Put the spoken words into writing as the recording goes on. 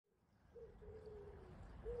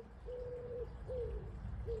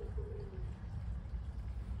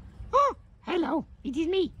hello, it is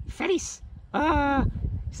me, Ferris.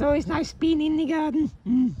 It's always nice being in the garden.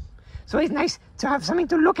 It's always nice to have something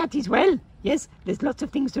to look at as well. Yes, there's lots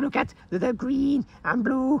of things to look at that are green and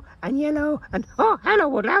blue and yellow and... Oh, hello,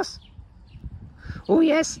 Woodlouse. Oh,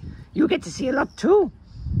 yes, you get to see a lot too.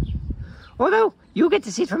 Although, you get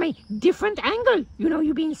to see it from a different angle. You know,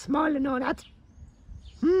 you being small and all that.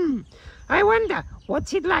 I wonder,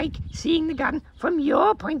 what's it like seeing the garden from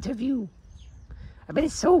your point of view? I bet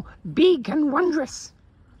it's so big and wondrous.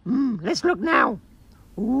 Let's look now.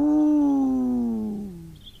 Ooh.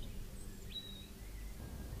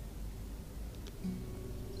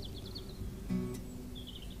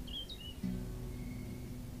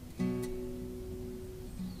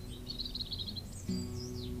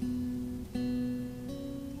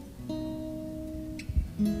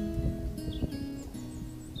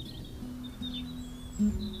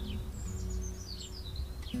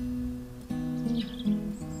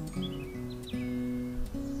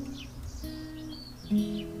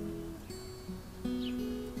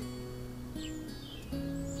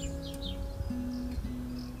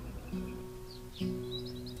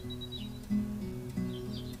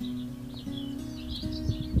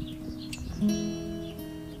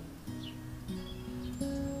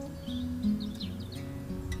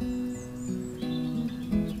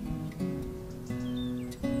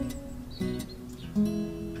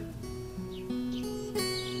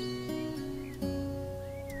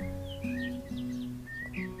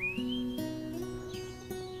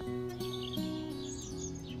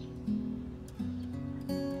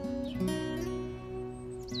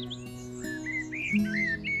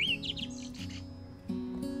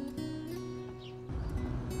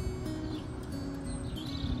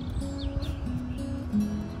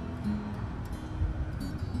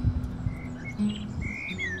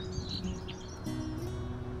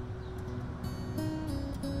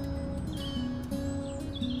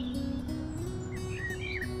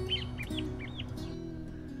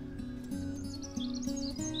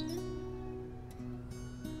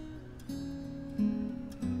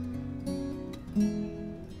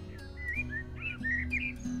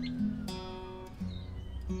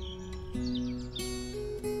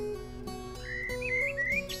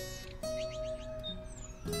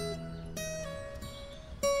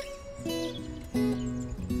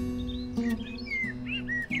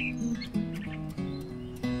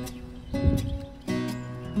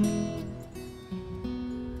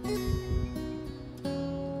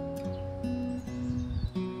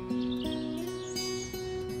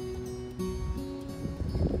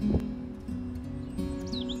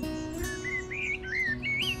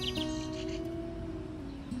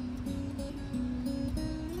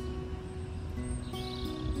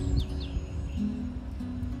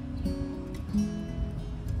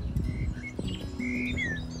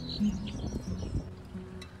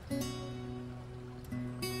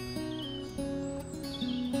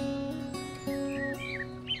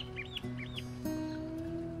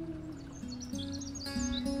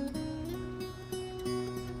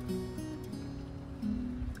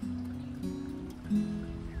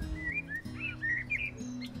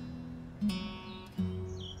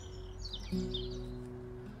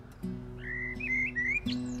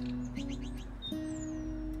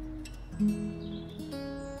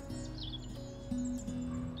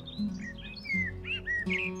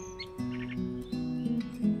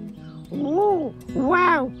 Oh,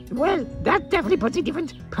 wow. Well, that definitely puts a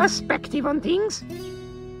different perspective on things.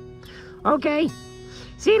 Okay.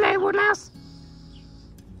 See you later, Woodlouse.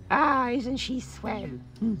 Ah, isn't she swell?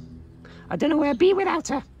 I don't know where I'd be without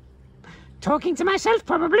her. Talking to myself,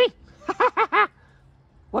 probably.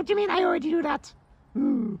 What do you mean I already do that?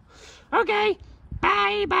 Okay.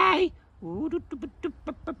 Bye-bye.